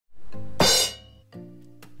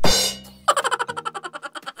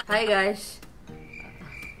Hi guys!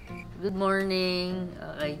 Good morning!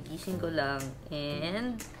 Okay, gising ko lang.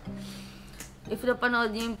 And if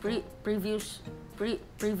napanood niyo yung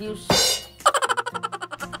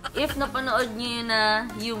if napanood niyo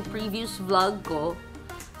na yung previous vlog ko,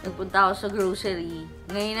 nagpunta ako sa grocery.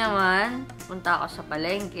 Ngayon naman, punta ako sa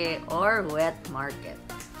palengke or wet market.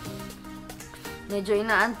 Medyo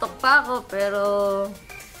inaantok pa ako pero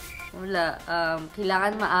wala.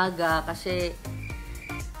 Kailangan maaga kasi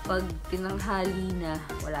pag tinanghali na,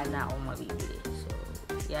 wala na akong mabibili.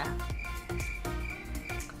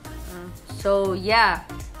 So, yeah.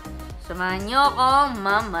 Samahan nyo ako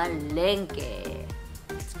mamalengke.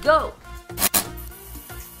 Let's go!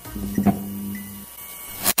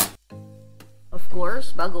 Of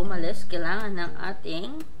course, bago umalis, kailangan ng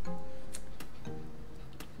ating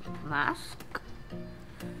mask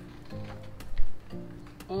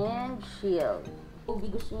and shield. Kobe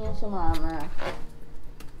gusto niya sumama.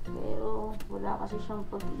 Pero, wala kasi siyang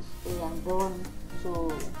pag-i-stayan doon. So,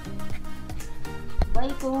 bye,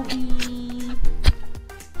 Kobe!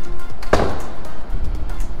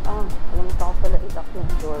 Alam ko pala itak yung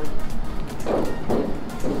door.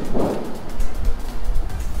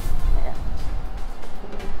 Ayan.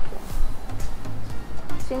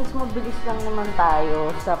 Since mabilis lang naman tayo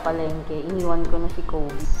sa palengke, iniwan ko na si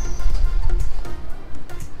Kobe.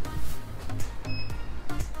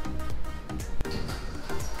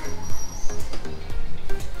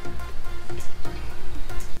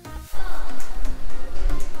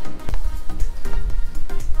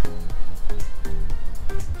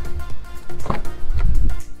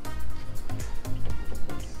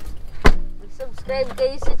 Subscribe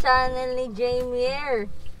kayo sa channel ni JennyF.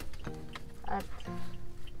 At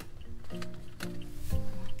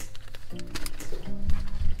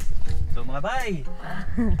so mga bay,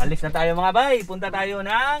 alis na tayo mga bay. Punta tayo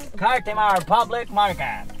ng Cartimar Public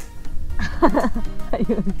Market.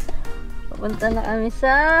 Ayun. Pupunta na kami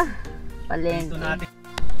sa palengke. Dito natin.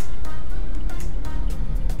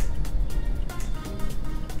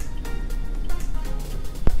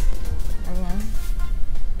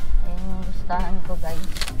 Ko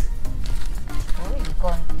guys. Uy,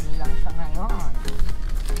 konti lang siya ngayon.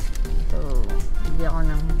 So, bili ako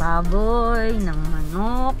ng baboy, ng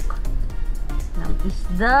manok, ng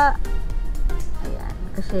isda. Ayan,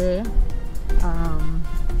 kasi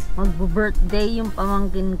magbo-birthday yung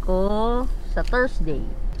pamangkin ko sa Thursday.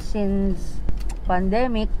 Since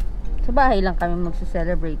pandemic, sa bahay lang kami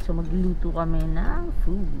magse-celebrate. So, magluluto kami ng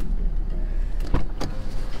food.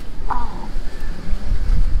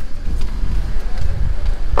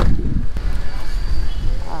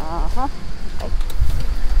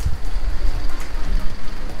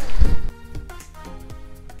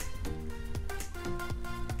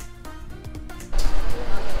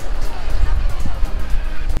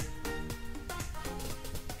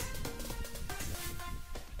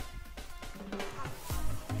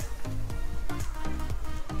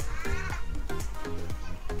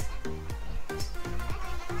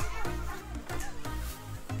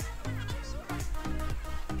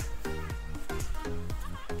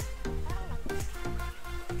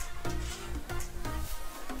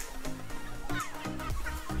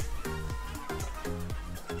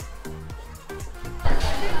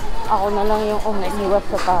 Ako na lang yung umiiwas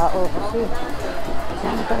sa tao kasi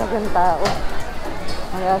hindi talagang tao.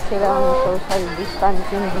 Kaya silang social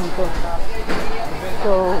distancing dito.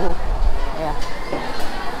 So, yeah.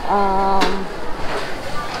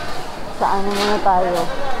 Sa ano muna tayo?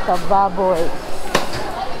 Sa baboy.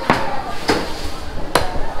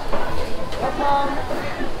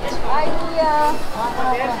 Ay, yeah.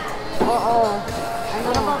 Oo. Ano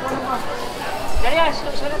naman? Darias,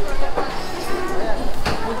 sulat mo.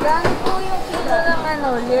 Magkano po yung kilo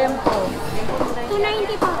ng liempo?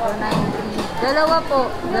 290 po. 290. Dalawa po.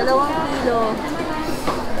 2 kilo.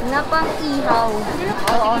 Na pang ihaw.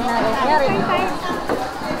 Oo, nangyari.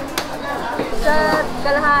 Sa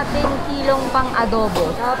kalahating kilong pang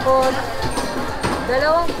adobo. Tapos, 2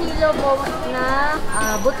 kilo po na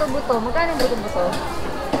buto-buto. Magkano yung buto-buto?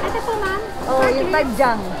 Ito po, ma'am. Oo, yung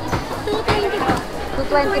tadyang. 220 po.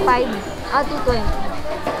 225. 220.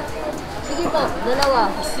 Sige po, 2.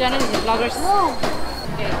 Yan yung vloggers. No.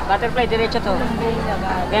 Okay, butterfly, diretso to.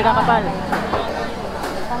 Kaya kakapal.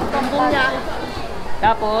 Tangkong niya.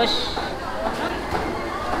 Tapos,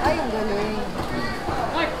 ay, ang galing.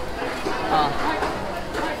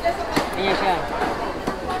 ayan siya.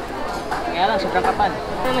 Kaya lang, sobrang kapal.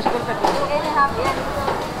 Ito mas kurta ko. Okay na happy yan.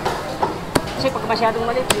 Kasi pag masyadong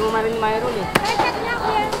maliit, hindi mo marin mayroon eh. Ay, check niya ko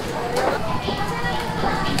yan.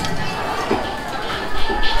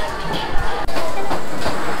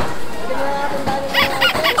 Ito na natin dali na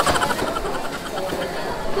natin.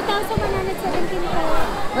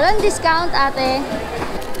 Walang discount, ate.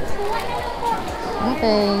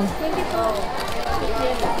 Okay. Thank you po.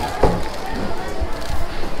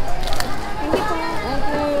 Thank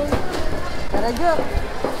you. Tara, Jo.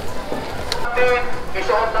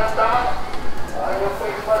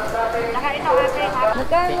 Nakain ako ate.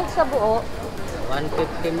 Magkano sa buo?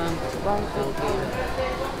 150 ma'am. 150.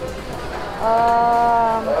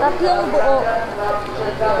 Tatlong buo.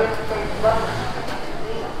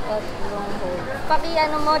 Tatlong buo. Paki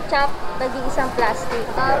ano mo, chop, baging isang plastic.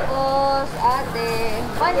 Tapos, ate,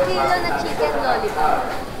 1 kilo na chicken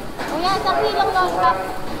lollipop. Kuya, 1 kilong lollipop.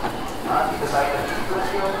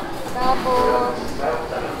 Tapos,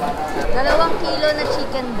 2 kilo na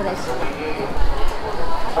chicken breast.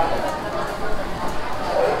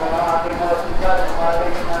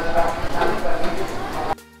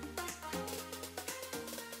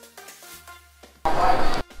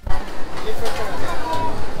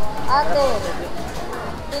 Ate,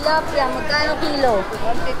 tilapia, magkano kilo?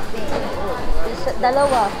 150.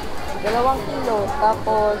 Dalawa. 2 kilo.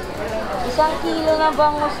 Tapos, 1 kilo na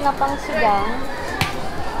bangus na pangsigang.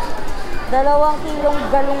 2 kilong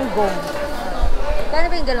galunggong. Kano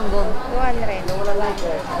ba yung galunggong? 200.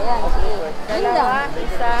 Ayan, sige. Yun lang.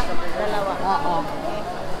 Isa, dalawa. Oo.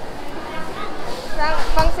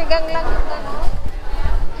 Pangsigang lang yung ano?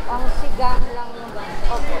 Pangsigang lang yung bangus.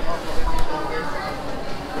 Opo.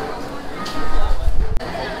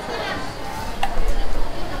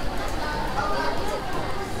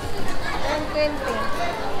 920.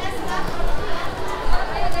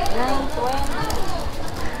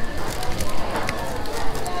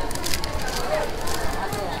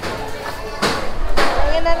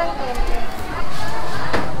 Ang na lang 20.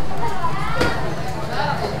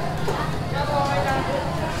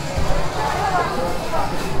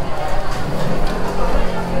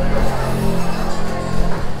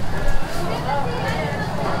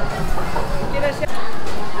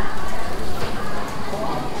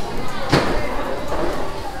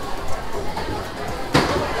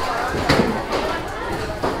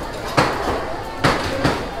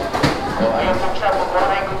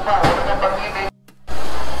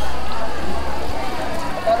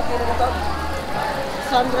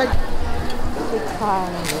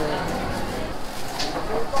 $600.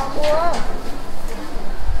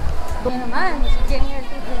 Ito naman, si JennyF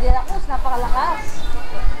de la Cruz, napakalakas.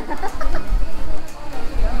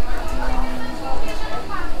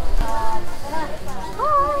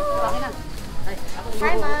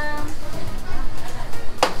 Hi, ma'am.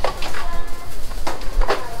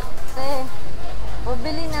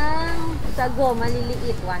 Bili ng sago,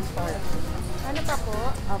 maliliit, 1/4. Ano pa po?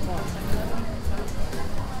 Opo.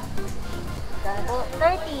 Kano po?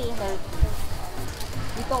 30.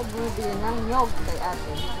 Dito ako bumibili ng nyog kay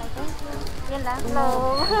ate. Thank you. Yan lang.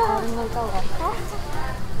 Hello. Hello.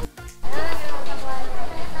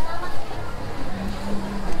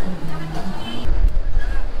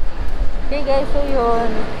 Okay guys, so yun.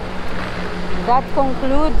 That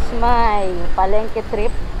concludes my Palengke trip.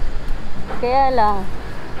 Kaya lang,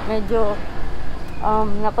 medyo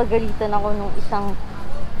napagalitan ako nung isang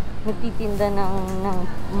nagtitinda ng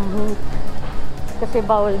meat. Kasi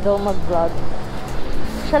bawal daw mag-vlog.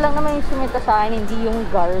 Siya lang naman yung sumita sa akin, hindi yung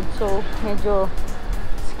guard. So, medyo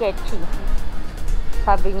sketchy.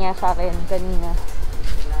 Sabi niya sa akin kanina.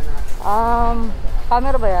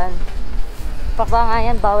 Camera ba yan? Pakla nga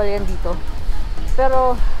yan, bawal yan dito.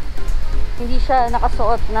 Pero, hindi siya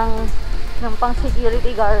nakasuot ng pang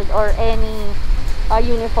security guard or any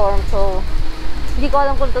uniform. So, hindi ko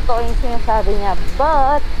alam kung totoo yung sinasabi niya.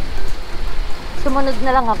 But, sumunod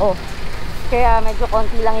na lang ako. Kaya medyo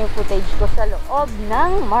konti lang yung footage ko sa loob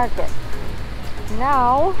ng market.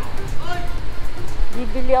 Now,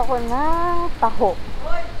 bibili ako ng taho.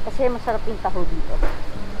 Kasi masarap yung taho dito.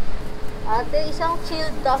 Ate, isang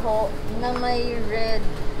chilled taho na may red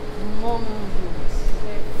mung beans.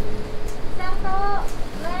 Isang to.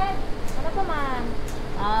 Red. Ano po, ma'am?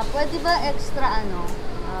 Pwede ba extra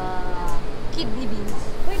kidney beans?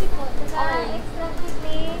 Pwede po. Saka Okay. extra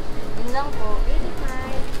kidney. Yun lang po.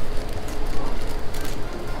 85.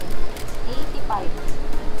 85.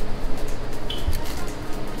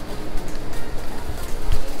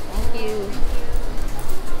 Thank you.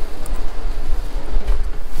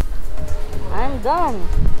 I'm done.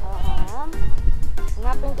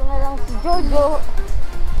 Hanapin ko na lang si Jojo.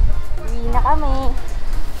 Uwi na kami.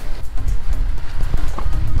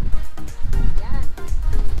 Yan.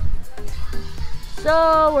 So,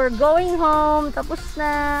 we're going home. Tapos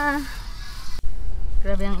na.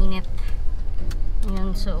 Grabe ang init.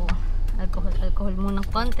 Yun, so, alcohol muna ng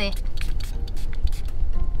konti.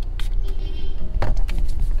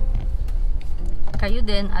 Kayo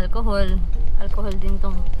din, alcohol. Alcohol din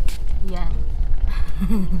tong yan.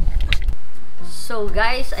 So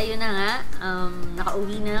guys, ayun na nga.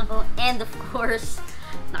 Nakauwi na ako. And of course,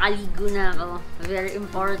 nakaligo na ako. Very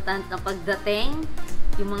important na pagdating.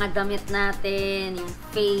 Yung mga damit natin, yung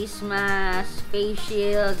face mask, face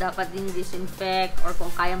shield, dapat din disinfect. Or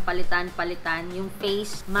kung kayang palitan. Yung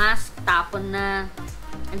face mask, tapon na.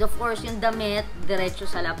 And of course, yung damit, diretso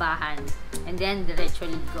sa labahan. And then, diretso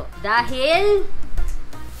ligo. Dahil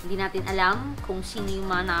hindi natin alam kung sino yung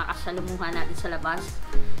mga nakakasalumuhan natin sa labas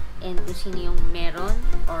and kung sino yung meron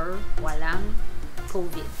or walang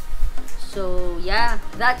COVID. So, yeah.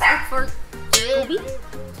 That's it for COVID.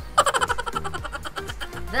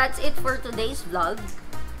 That's it for today's vlog.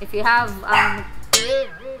 If you have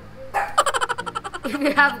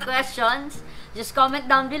questions, just comment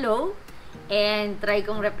down below and try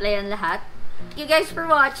kong replyan lahat. Thank you guys for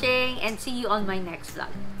watching and see you on my next vlog.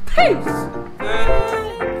 Peace!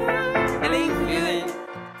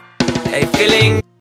 Feeling